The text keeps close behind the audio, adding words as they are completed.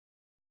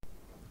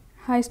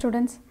Hi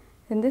students,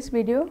 in this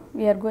video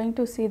we are going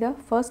to see the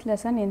first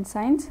lesson in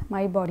science,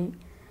 my body.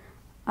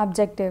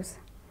 Objectives.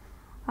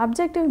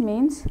 Objective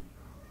means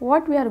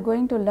what we are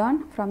going to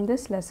learn from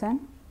this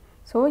lesson.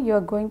 So you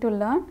are going to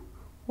learn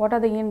what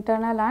are the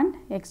internal and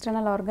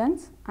external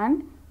organs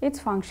and its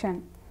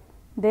function.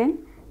 Then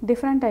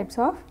different types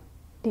of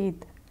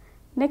teeth.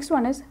 Next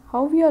one is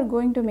how we are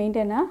going to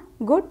maintain a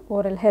good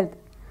oral health.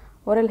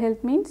 Oral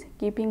health means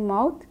keeping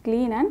mouth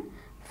clean and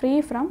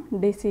free from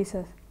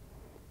diseases.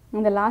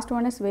 And the last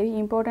one is very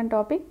important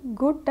topic,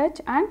 good touch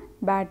and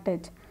bad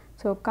touch.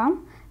 So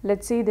come,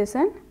 let's see this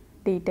in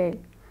detail.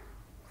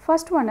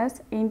 First one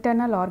is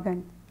internal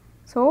organs.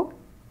 So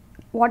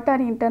what are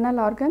internal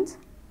organs?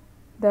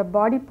 The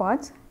body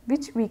parts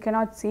which we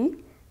cannot see,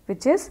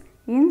 which is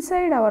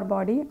inside our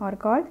body, are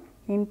called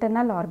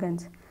internal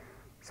organs.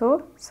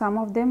 So some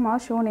of them are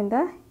shown in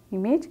the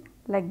image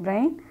like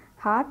brain,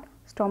 heart,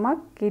 stomach,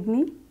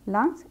 kidney,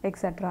 lungs,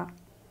 etc.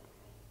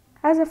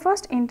 As a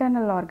first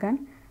internal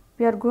organ,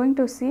 we are going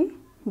to see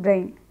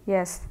brain.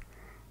 Yes,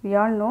 we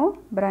all know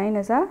brain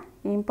is a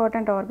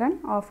important organ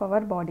of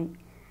our body.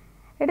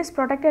 It is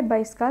protected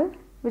by skull,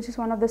 which is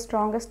one of the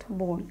strongest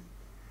bone.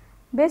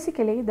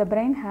 Basically, the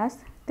brain has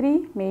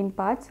three main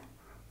parts.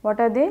 What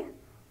are they?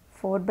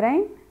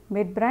 Forebrain,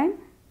 midbrain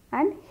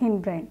and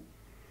hindbrain.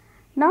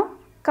 Now,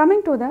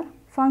 coming to the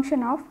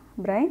function of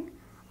brain,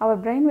 our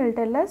brain will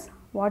tell us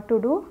what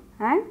to do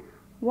and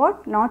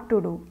what not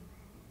to do.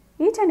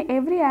 Each and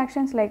every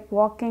actions like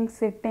walking,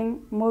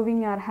 sitting,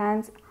 moving our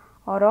hands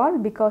are all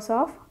because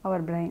of our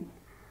brain.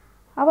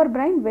 Our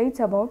brain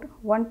weighs about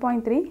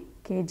 1.3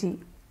 kg.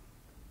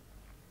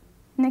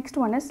 Next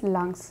one is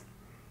lungs.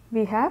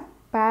 We have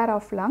pair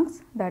of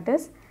lungs, that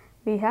is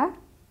we have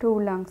two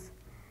lungs.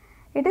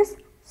 It is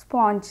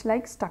sponge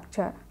like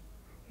structure.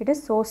 It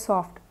is so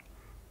soft,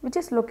 which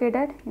is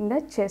located in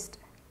the chest.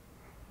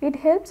 It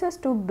helps us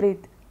to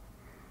breathe.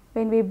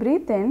 When we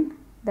breathe in,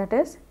 that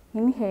is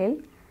inhale,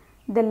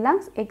 the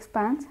lungs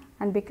expands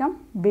and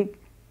become big.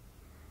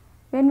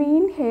 When we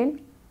inhale,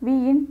 we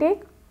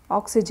intake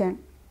oxygen.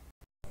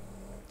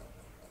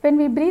 When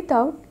we breathe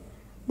out,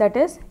 that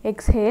is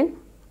exhale,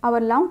 our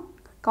lung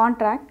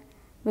contract,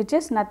 which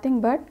is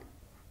nothing but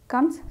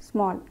comes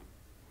small.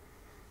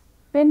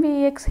 When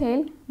we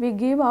exhale, we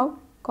give out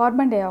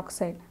carbon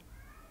dioxide.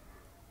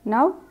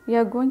 Now we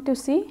are going to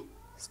see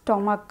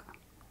stomach.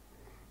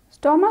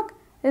 Stomach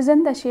is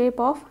in the shape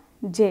of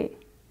J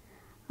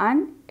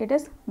and it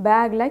is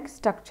bag like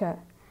structure.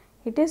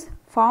 It is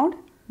found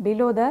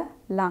below the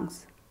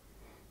lungs.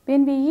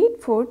 When we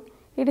eat food,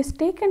 it is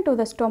taken to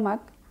the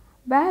stomach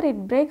where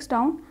it breaks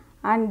down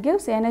and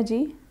gives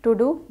energy to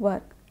do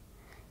work.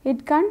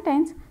 It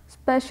contains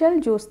special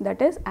juice,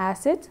 that is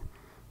acids,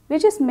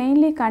 which is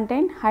mainly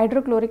contain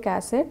hydrochloric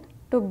acid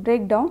to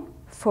break down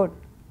food.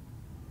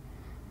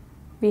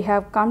 We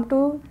have come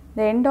to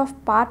the end of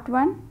part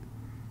 1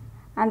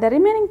 and the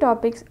remaining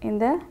topics in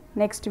the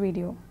next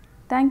video.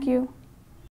 Thank you.